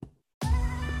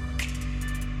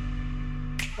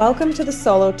Welcome to the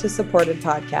Solo to Supported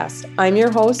podcast. I'm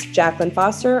your host, Jacqueline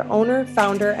Foster, owner,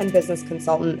 founder, and business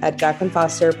consultant at Jacqueline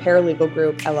Foster Paralegal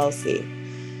Group, LLC.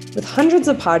 With hundreds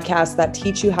of podcasts that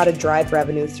teach you how to drive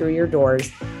revenue through your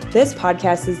doors, this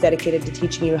podcast is dedicated to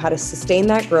teaching you how to sustain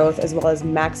that growth as well as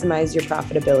maximize your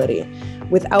profitability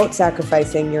without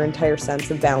sacrificing your entire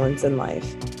sense of balance in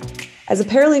life. As a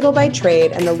paralegal by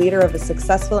trade and the leader of a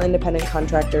successful independent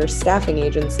contractor staffing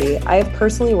agency, I have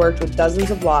personally worked with dozens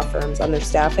of law firms on their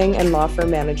staffing and law firm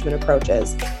management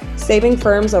approaches, saving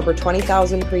firms over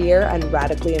 $20,000 per year and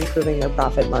radically improving their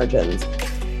profit margins.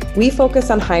 We focus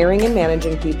on hiring and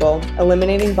managing people,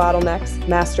 eliminating bottlenecks,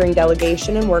 mastering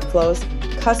delegation and workflows,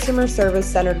 customer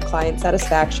service-centered client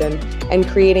satisfaction, and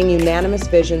creating unanimous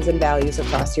visions and values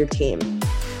across your team.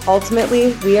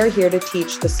 Ultimately, we are here to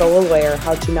teach the solo lawyer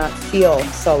how to not feel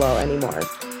solo anymore.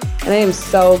 And I am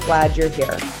so glad you're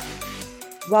here.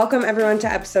 Welcome everyone to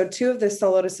episode 2 of the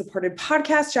Solo to Supported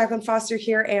podcast. Jacqueline Foster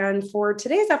here. And for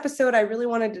today's episode, I really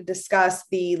wanted to discuss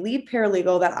the lead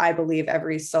paralegal that I believe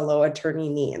every solo attorney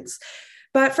needs.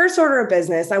 But first order of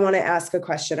business, I want to ask a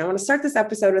question. I want to start this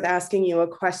episode with asking you a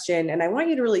question. And I want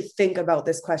you to really think about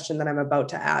this question that I'm about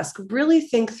to ask. Really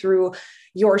think through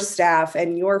your staff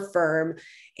and your firm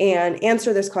and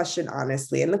answer this question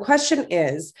honestly. And the question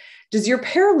is, does your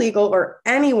paralegal or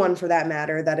anyone for that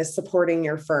matter that is supporting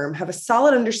your firm have a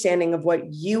solid understanding of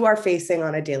what you are facing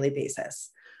on a daily basis?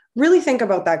 Really think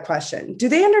about that question. Do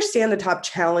they understand the top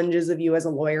challenges of you as a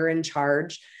lawyer in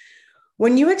charge?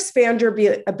 When you expand your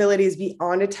abilities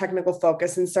beyond a technical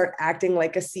focus and start acting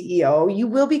like a CEO, you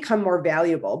will become more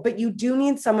valuable, but you do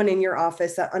need someone in your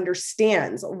office that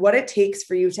understands what it takes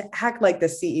for you to act like the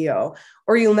CEO,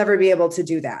 or you'll never be able to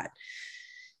do that.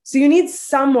 So you need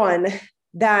someone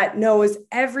that knows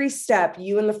every step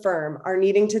you and the firm are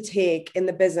needing to take in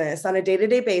the business on a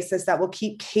day-to-day basis that will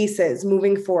keep cases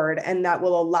moving forward and that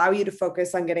will allow you to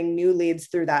focus on getting new leads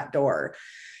through that door.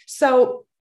 So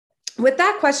with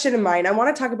that question in mind, I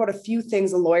want to talk about a few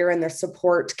things a lawyer and their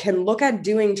support can look at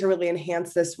doing to really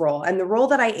enhance this role. And the role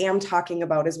that I am talking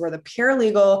about is where the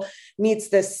paralegal meets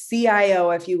the CIO,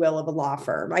 if you will, of a law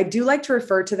firm. I do like to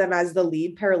refer to them as the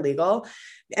lead paralegal.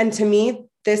 And to me,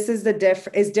 this is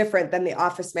different than the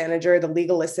office manager, the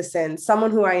legal assistant,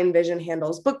 someone who I envision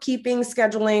handles bookkeeping,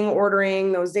 scheduling,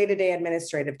 ordering, those day-to-day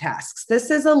administrative tasks. This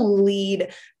is a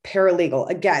lead paralegal.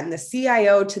 Again, the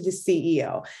CIO to the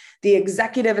CEO. The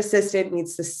executive assistant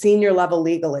meets the senior level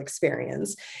legal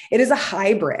experience. It is a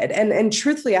hybrid and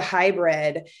truthfully a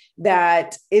hybrid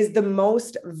that is the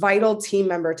most vital team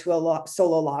member to a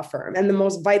solo law firm and the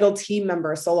most vital team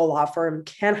member a solo law firm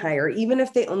can hire, even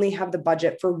if they only have the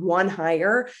budget for one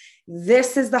hire.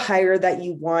 This is the hire that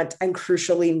you want and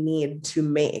crucially need to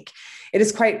make. It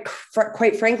is quite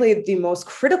frankly, the most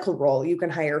critical role you can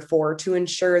hire for to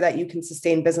ensure that you can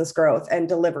sustain business growth and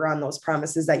deliver on those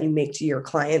promises that you make to your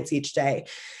clients each day.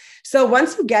 So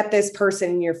once you get this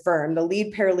person in your firm, the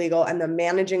lead paralegal and the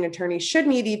managing attorney should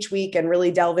meet each week and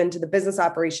really delve into the business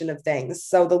operation of things.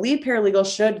 So the lead paralegal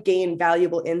should gain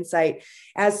valuable insight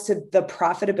as to the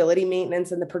profitability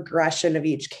maintenance and the progression of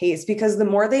each case, because the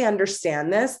more they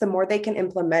understand this, the more they can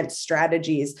implement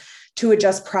strategies to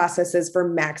adjust processes for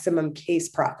maximum case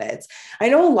profits. I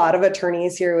know a lot of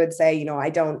attorneys here would say, I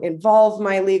don't involve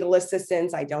my legal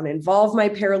assistants. I don't involve my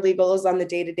paralegals on the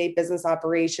day-to-day business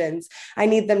operations. I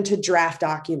need them to draft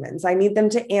documents. I need them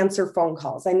to answer phone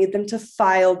calls. I need them to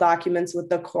file documents with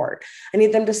the court. I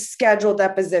need them to schedule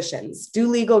depositions, do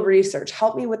legal research,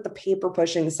 help me with the paper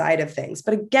pushing side of things.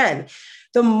 But again,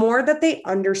 the more that they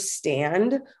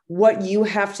understand what you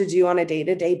have to do on a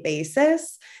day-to-day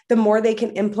basis, the more they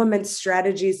can implement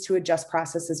strategies to adjust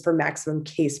processes for maximum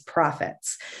case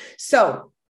profits.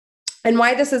 So, and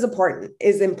why this is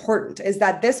important is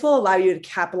that this will allow you to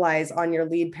capitalize on your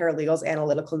lead paralegal's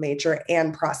analytical nature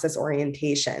and process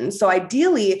orientation. So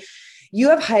ideally, you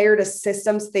have hired a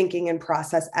systems thinking and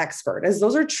process expert, as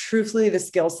those are truthfully the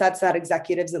skill sets that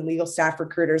executives and legal staff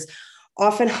recruiters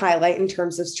often highlight in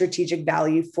terms of strategic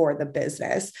value for the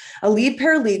business. A lead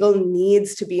paralegal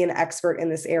needs to be an expert in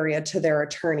this area to their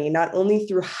attorney, not only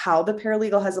through how the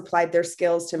paralegal has applied their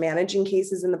skills to managing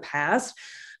cases in the past,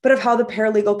 but of how the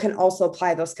paralegal can also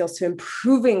apply those skills to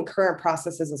improving current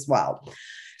processes as well.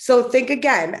 So think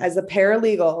again, as a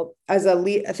paralegal,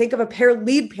 think of a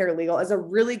lead paralegal as a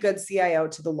really good CIO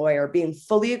to the lawyer, being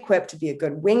fully equipped to be a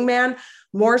good wingman,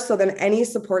 more so than any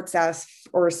support staff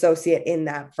or associate in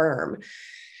that firm.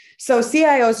 So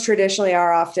CIOs traditionally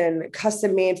are often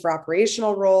custom made for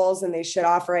operational roles, and they should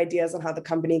offer ideas on how the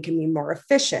company can be more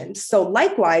efficient. So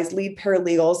likewise, lead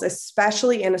paralegals,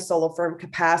 especially in a solo firm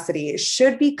capacity,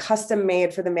 should be custom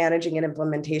made for the managing and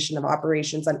implementation of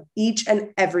operations on each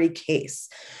and every case.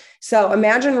 So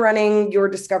imagine running your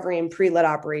discovery and pre-lit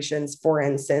operations, for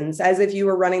instance, as if you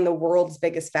were running the world's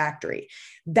biggest factory.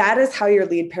 That is how your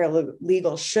lead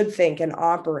paralegal should think and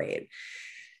operate.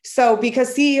 So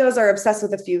because CEOs are obsessed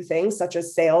with a few things, such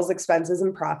as sales, expenses,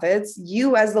 and profits,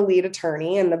 you as the lead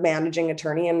attorney and the managing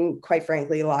attorney, and quite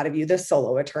frankly, a lot of you, the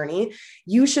solo attorney,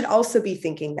 you should also be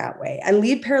thinking that way. And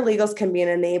lead paralegals can be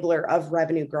an enabler of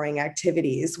revenue growing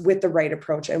activities with the right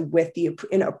approach and with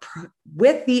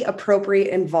the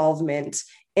appropriate involvement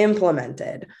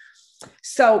implemented.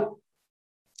 So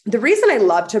the reason I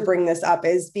love to bring this up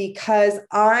is because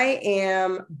I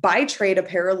am by trade a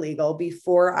paralegal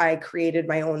before I created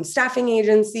my own staffing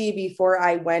agency, before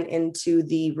I went into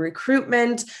the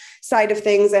recruitment side of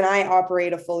things, and I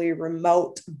operate a fully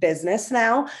remote business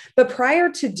now. But prior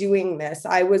to doing this,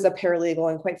 I was a paralegal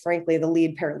and quite frankly, the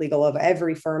lead paralegal of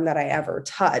every firm that I ever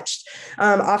touched.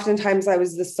 Oftentimes I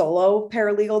was the solo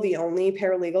paralegal, the only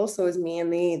paralegal. So it was me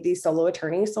and the solo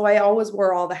attorney. So I always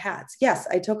wore all the hats. Yes,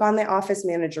 I took on the office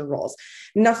manager roles.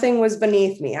 Nothing was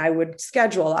beneath me. I would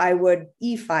schedule, I would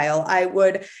e-file, I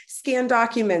would scan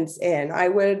documents in, I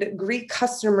would greet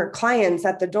clients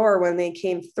at the door when they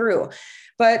came through.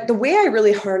 But the way I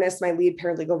really harnessed my lead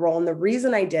paralegal role, and the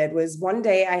reason I did, was one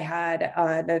day I had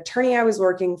an attorney I was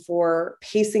working for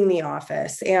pacing the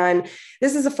office. And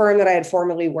this is a firm that I had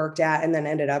formerly worked at and then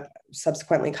ended up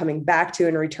subsequently coming back to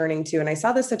and returning to. And I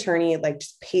saw this attorney like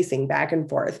just pacing back and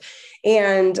forth.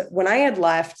 And when I had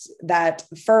left, that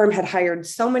firm had hired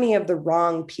so many of the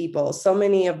wrong people, so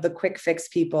many of the quick fix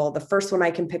people. The first one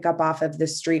I can pick up off of the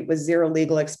street was zero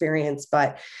legal experience,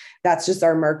 but that's just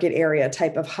our market area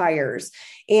type of hires.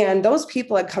 And those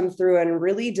people had come through and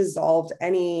really dissolved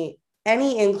any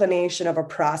inclination of a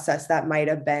process that might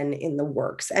have been in the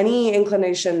works, any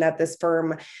inclination that this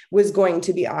firm was going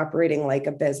to be operating like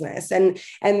a business. And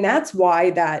that's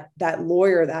why that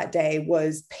lawyer that day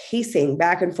was pacing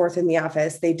back and forth in the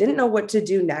office. They didn't know what to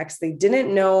do next. They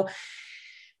didn't know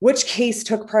which case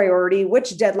took priority,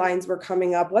 which deadlines were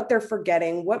coming up, what they're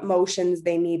forgetting, what motions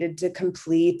they needed to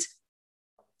complete,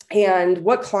 and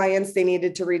what clients they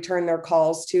needed to return their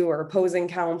calls to, or opposing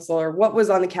counsel, or what was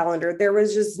on the calendar. There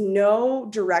was just no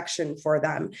direction for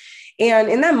them. And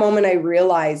in that moment, I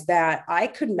realized that I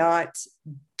could not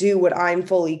do what I'm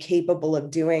fully capable of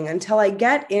doing until I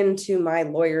get into my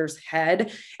lawyer's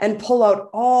head and pull out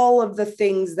all of the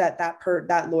things that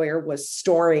lawyer was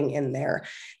storing in there.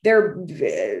 Their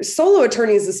solo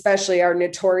attorneys especially are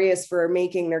notorious for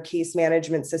making their case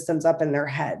management systems up in their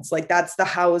heads. Like that's the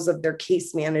house of their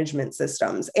case management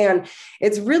systems. And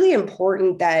it's really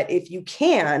important that if you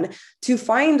can, to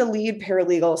find a lead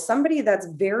paralegal, somebody that's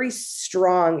very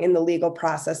strong in the legal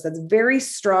process, that's very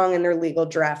strong in their legal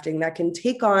drafting, that can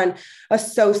take on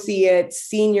associate,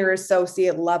 senior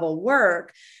associate level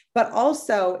work, but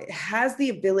also has the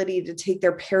ability to take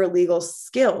their paralegal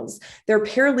skills,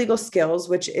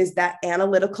 which is that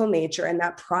analytical nature and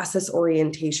that process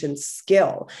orientation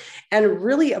skill, and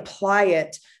really apply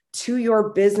it to your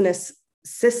business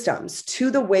systems,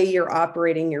 to the way you're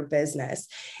operating your business.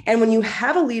 And when you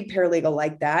have a lead paralegal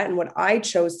like that, and what I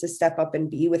chose to step up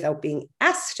and be without being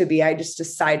asked to be, I just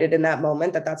decided in that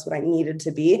moment that that's what I needed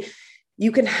to be.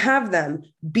 You can have them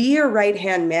be your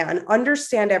right-hand man,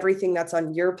 understand everything that's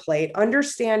on your plate,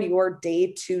 understand your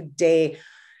day-to-day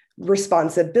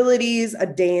responsibilities, a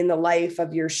day in the life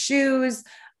of your shoes.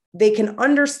 They can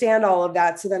understand all of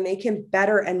that so then they can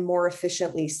better and more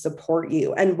efficiently support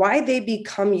you. And why they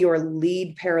become your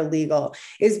lead paralegal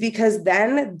is because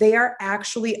then they are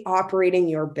actually operating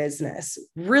your business.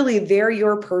 Really, they're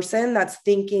your person that's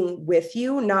thinking with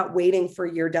you, not waiting for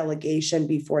your delegation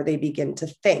before they begin to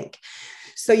think.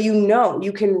 So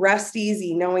you can rest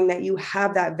easy knowing that you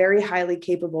have that very highly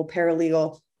capable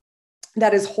paralegal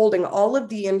that is holding all of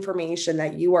the information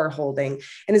that you are holding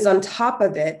and is on top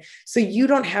of it. So you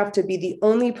don't have to be the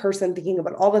only person thinking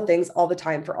about all the things all the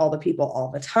time for all the people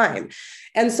all the time.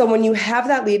 And so when you have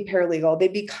that lead paralegal, they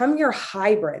become your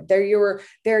hybrid. They're your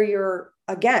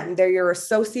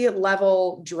associate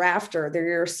level drafter. They're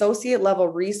your associate level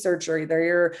researcher.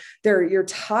 They're your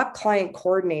top client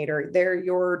coordinator. They're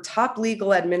your top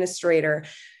legal administrator.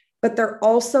 but they're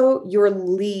also your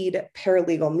lead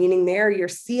paralegal, meaning they're your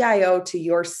CIO to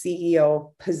your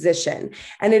CEO position.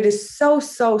 And it is so,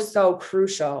 so, so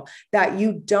crucial that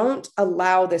you don't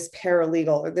allow this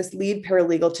paralegal or this lead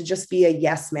paralegal to just be a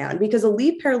yes man, because a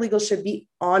lead paralegal should be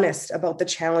honest about the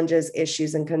challenges,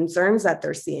 issues, and concerns that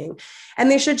they're seeing.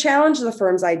 And they should challenge the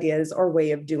firm's ideas or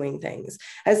way of doing things.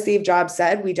 As Steve Jobs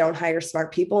said, we don't hire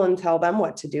smart people and tell them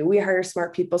what to do. We hire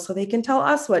smart people so they can tell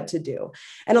us what to do.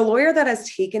 And a lawyer that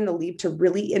has taken the leap to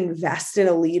really invest in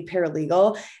a lead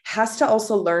paralegal has to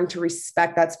also learn to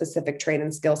respect that specific trait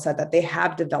and skill set that they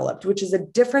have developed, which is a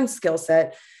different skill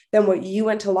set than what you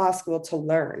went to law school to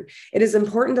learn. It is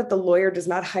important that the lawyer does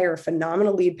not hire a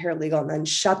phenomenal lead paralegal and then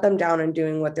shut them down in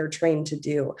doing what they're trained to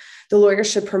do. The lawyer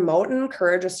should promote and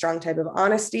encourage a strong type of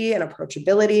honesty and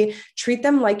approachability. Treat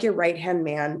them like your right-hand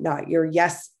man, not your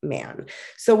yes man.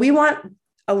 So we want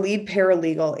a lead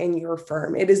paralegal in your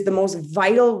firm. It is the most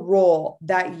vital role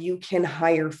that you can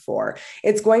hire for.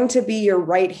 It's going to be your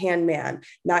right-hand man,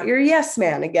 not your yes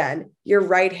man. Again, your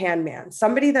right-hand man,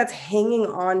 somebody that's hanging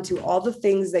on to all the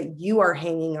things that you are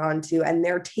hanging on to, and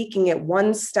they're taking it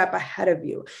one step ahead of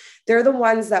you. They're the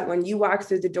ones that when you walk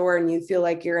through the door and you feel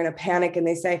like you're in a panic and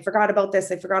they say, I forgot about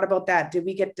this, I forgot about that. Did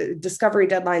we get discovery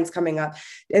deadlines coming up?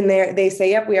 And they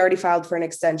say, yep, we already filed for an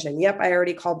extension. Yep, I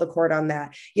already called the court on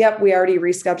that. Yep, we already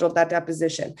rescheduled that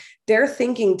deposition. They're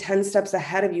thinking 10 steps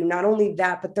ahead of you. Not only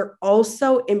that, but they're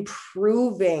also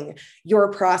improving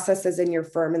your processes in your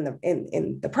firm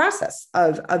in the process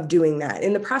of doing that,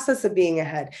 in the process of being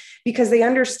ahead, because they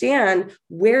understand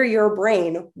where your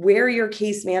brain, where your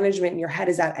case management in your head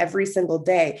is at every single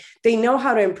day. They know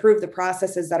how to improve the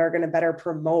processes that are going to better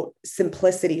promote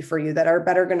simplicity for you, that are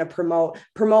better going to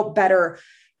promote better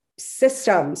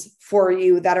systems for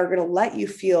you, that are going to let you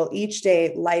feel each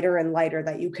day lighter and lighter,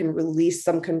 that you can release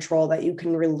some control, that you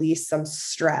can release some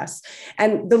stress.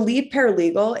 And the lead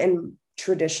paralegal, and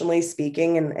traditionally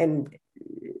speaking, and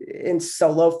in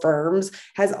solo firms,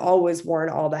 has always worn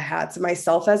all the hats.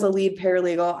 Myself as a lead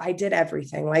paralegal, I did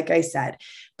everything, like I said,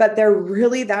 but they're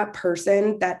really that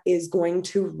person that is going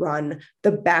to run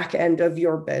the back end of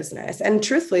your business. And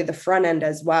truthfully, the front end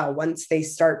as well, once they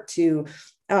start to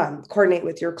coordinate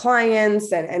with your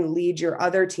clients and lead your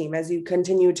other team as you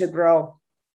continue to grow.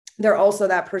 They're also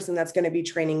that person that's going to be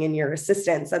training in your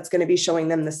assistants, that's going to be showing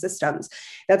them the systems,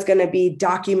 that's going to be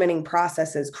documenting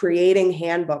processes, creating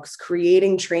handbooks,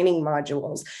 creating training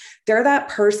modules. They're that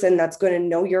person that's going to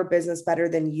know your business better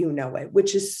than you know it,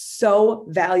 which is so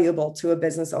valuable to a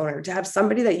business owner, to have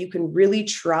somebody that you can really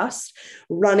trust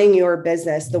running your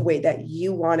business the way that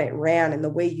you want it ran and the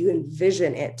way you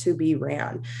envision it to be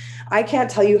ran. I can't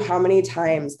tell you how many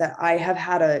times that I have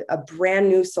had a brand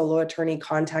new solo attorney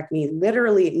contact me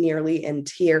literally nearly in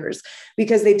tears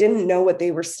because they didn't know what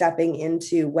they were stepping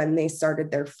into when they started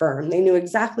their firm. They knew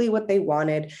exactly what they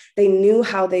wanted. They knew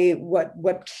how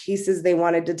what cases they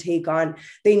wanted to take on.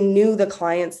 They knew the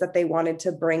clients that they wanted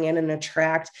to bring in and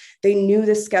attract. They knew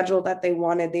the schedule that they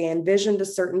wanted. They envisioned a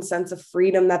certain sense of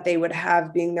freedom that they would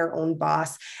have being their own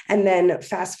boss. And then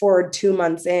fast forward 2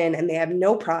 months in, and they have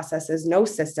no processes, no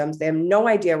systems. They have no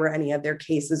idea where any of their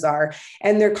cases are.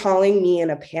 And they're calling me in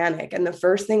a panic. And the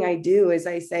first thing I do is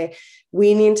I say,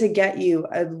 we need to get you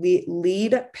a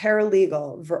lead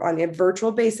paralegal on a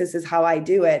virtual basis is how I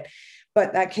do it,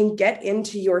 but that can get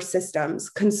into your systems,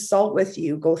 consult with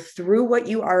you, go through what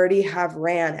you already have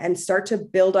ran and start to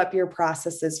build up your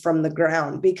processes from the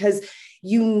ground, because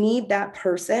you need that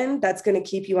person that's going to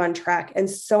keep you on track. And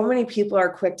so many people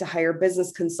are quick to hire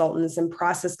business consultants and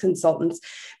process consultants,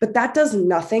 but that does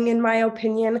nothing, in my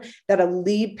opinion, that a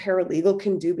lead paralegal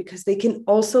can do, because they can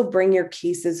also bring your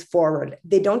cases forward.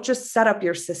 They don't just set up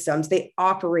your systems, they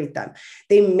operate them,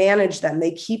 they manage them,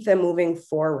 they keep them moving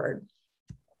forward.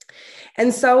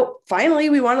 And so finally,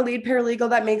 we want a lead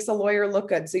paralegal that makes a lawyer look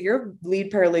good. So your lead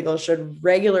paralegal should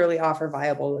regularly offer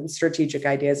viable and strategic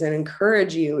ideas and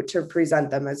encourage you to present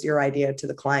them as your idea to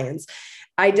the clients.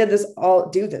 I do this all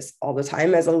the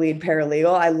time as a lead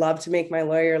paralegal. I love to make my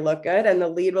lawyer look good, and the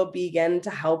lead will begin to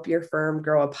help your firm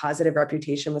grow a positive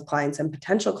reputation with clients and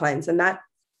potential clients. And that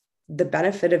the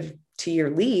benefit to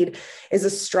your lead is a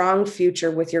strong future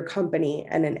with your company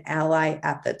and an ally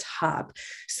at the top.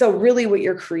 So really what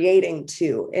you're creating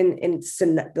too in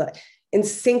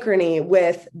synchrony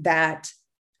with that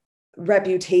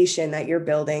reputation that you're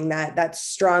building, that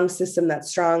strong system, those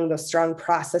strong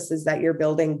processes that you're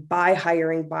building by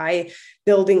hiring, by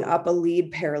building up a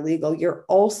lead paralegal, you're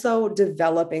also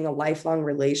developing a lifelong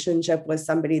relationship with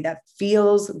somebody that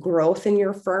feels growth in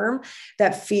your firm,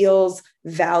 that feels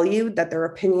valued, that their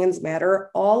opinions matter.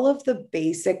 All of the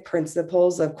basic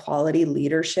principles of quality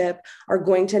leadership are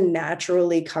going to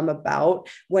naturally come about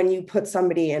when you put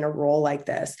somebody in a role like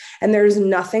this. And there's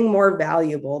nothing more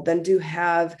valuable than to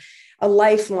have a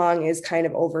lifelong is kind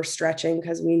of overstretching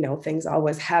because we know things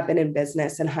always happen in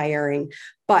business and hiring,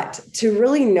 but to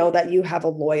really know that you have a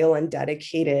loyal and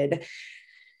dedicated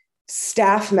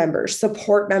staff member,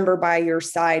 support member by your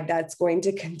side that's going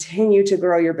to continue to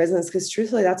grow your business. Because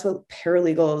truthfully, that's what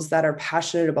paralegals that are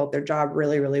passionate about their job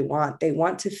really, really want. They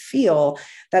want to feel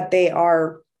that they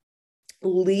are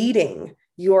leading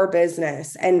your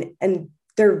business and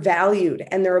they're valued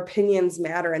and their opinions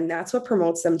matter. And that's what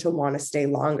promotes them to want to stay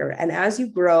longer. And as you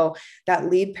grow, that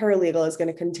lead paralegal is going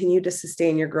to continue to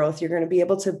sustain your growth. You're going to be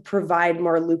able to provide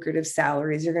more lucrative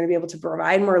salaries. You're going to be able to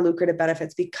provide more lucrative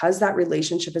benefits because that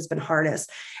relationship has been harnessed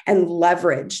and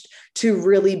leveraged to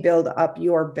really build up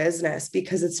your business,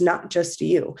 because it's not just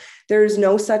you. There's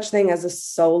no such thing as a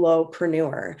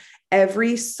solopreneur.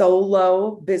 Every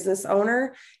solo business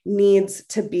owner needs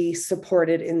to be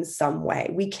supported in some way.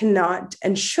 We cannot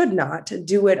and should not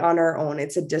do it on our own.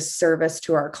 It's a disservice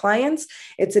to our clients.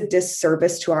 It's a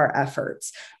disservice to our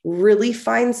efforts. Really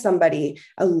find somebody,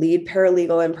 a lead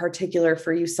paralegal in particular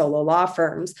for you solo law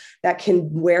firms, that can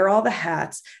wear all the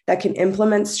hats, that can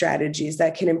implement strategies,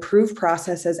 that can improve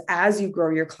processes as you grow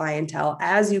your clientele,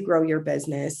 as you grow your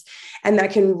business, and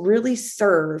that can really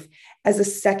serve as a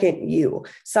second you,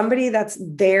 somebody that's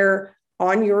there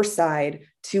on your side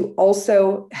to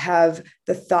also have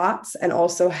the thoughts and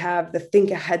also have the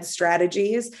think ahead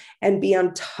strategies and be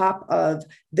on top of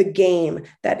the game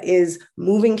that is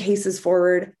moving cases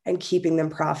forward and keeping them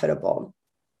profitable.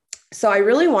 So I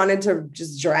really wanted to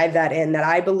just drive that in, that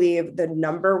I believe the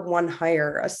number one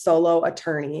hire, a solo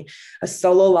attorney, a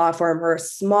solo law firm, or a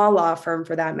small law firm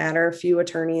for that matter, a few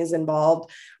attorneys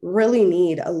involved, really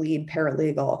need a lead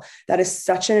paralegal. That is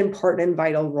such an important and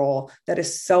vital role that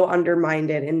is so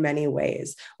undermined in many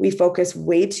ways. We focus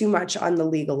way too much on the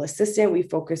legal assistant. We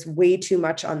focus way too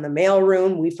much on the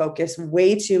mailroom. We focus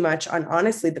way too much on,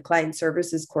 honestly, the client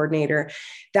services coordinator,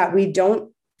 that we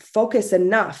don't focus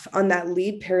enough on that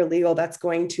lead paralegal that's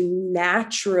going to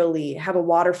naturally have a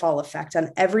waterfall effect on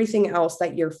everything else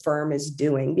that your firm is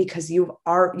doing, because you've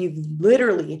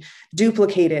literally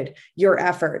duplicated your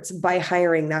efforts by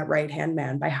hiring that right-hand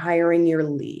man, by hiring your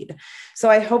lead. So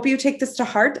I hope you take this to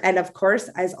heart. And of course,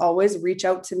 as always, reach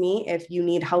out to me if you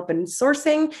need help in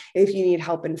sourcing, if you need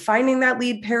help in finding that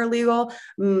lead paralegal.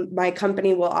 My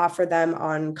company will offer them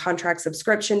on contract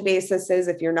subscription basis.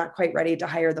 If you're not quite ready to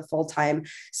hire the full-time,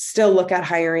 still look at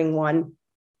hiring one,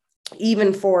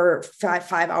 even for 5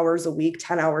 hours a week,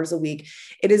 10 hours a week.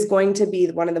 It is going to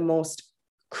be one of the most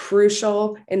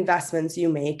crucial investments you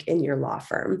make in your law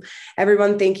firm.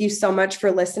 Everyone, thank you so much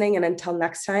for listening. And until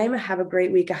next time, have a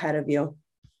great week ahead of you.